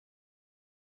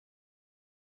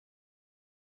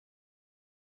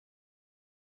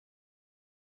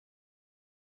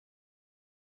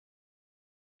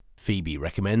Febi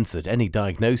recommends that any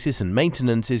diagnosis and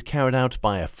maintenance is carried out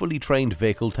by a fully trained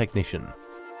vehicle technician.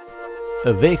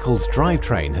 A vehicle's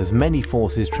drivetrain has many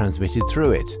forces transmitted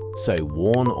through it, so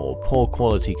worn or poor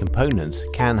quality components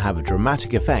can have a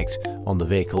dramatic effect on the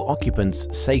vehicle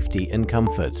occupant's safety and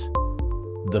comfort.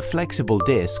 The flexible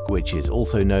disc, which is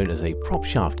also known as a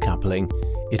Propshaft coupling,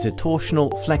 is a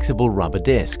torsional flexible rubber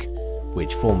disc,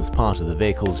 which forms part of the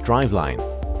vehicle's driveline.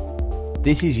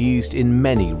 This is used in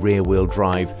many rear-wheel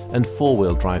drive and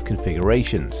four-wheel drive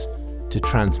configurations to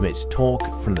transmit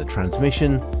torque from the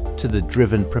transmission to the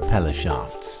driven propeller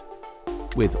shafts.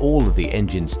 With all of the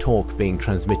engine's torque being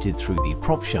transmitted through the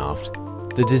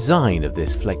Propshaft, the design of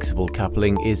this flexible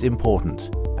coupling is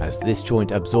important, as this joint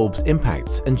absorbs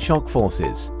impacts and shock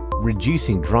forces,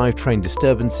 reducing drivetrain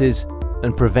disturbances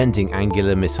and preventing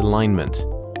angular misalignment,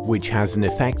 which has an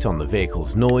effect on the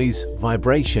vehicle's noise,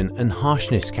 vibration and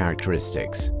harshness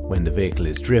characteristics when the vehicle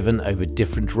is driven over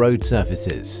different road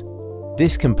surfaces.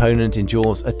 This component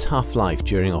endures a tough life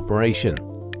during operation,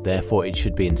 therefore it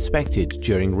should be inspected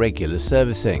during regular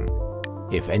servicing.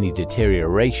 If any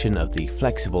deterioration of the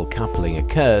flexible coupling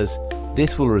occurs,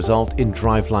 this will result in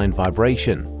driveline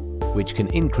vibration, which can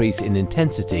increase in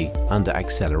intensity under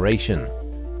acceleration.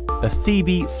 A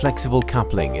febi flexible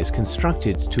coupling is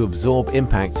constructed to absorb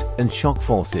impact and shock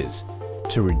forces,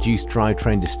 to reduce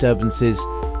drivetrain disturbances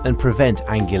and prevent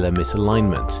angular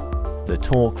misalignment. The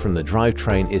torque from the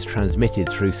drivetrain is transmitted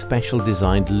through special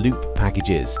designed loop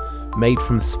packages made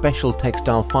from special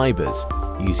textile fibers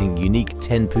using unique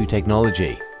Tenpu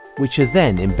technology, which are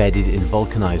then embedded in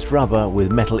vulcanized rubber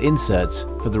with metal inserts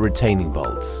for the retaining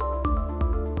bolts.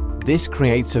 This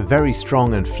creates a very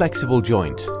strong and flexible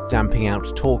joint, damping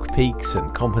out torque peaks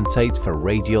and compensates for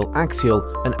radial,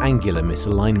 axial and angular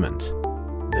misalignment.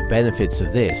 The benefits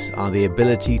of this are the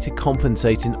ability to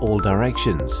compensate in all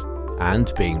directions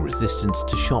and being resistant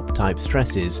to shop-type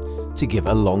stresses to give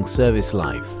a long service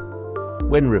life.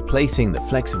 When replacing the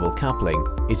flexible coupling,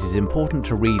 it is important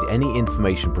to read any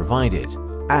information provided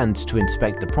and to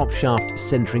inspect the Propshaft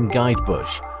centering guide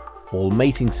bush, all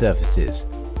mating surfaces,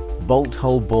 bolt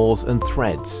hole bores and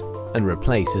threads, and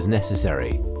replace as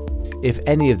necessary. If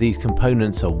any of these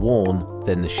components are worn,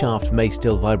 then the shaft may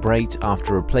still vibrate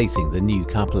after replacing the new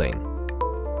coupling.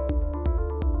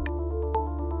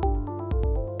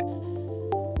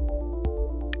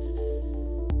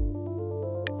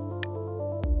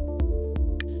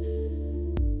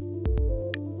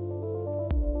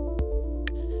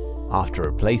 After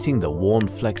replacing the worn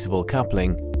flexible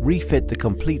coupling, refit the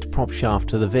complete Propshaft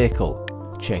to the vehicle.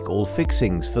 Check all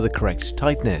fixings for the correct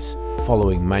tightness,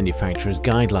 following manufacturer's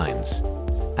guidelines,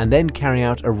 and then carry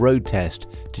out a road test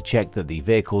to check that the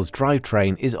vehicle's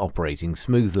drivetrain is operating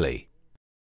smoothly.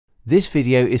 This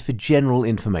video is for general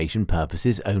information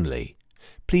purposes only.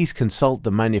 Please consult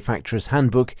the manufacturer's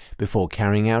handbook before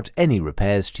carrying out any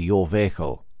repairs to your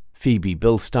vehicle.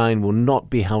 Febi.bilstein will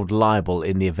not be held liable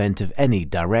in the event of any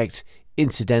direct,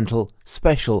 incidental,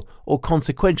 special or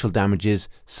consequential damages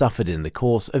suffered in the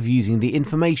course of using the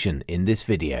information in this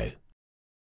video.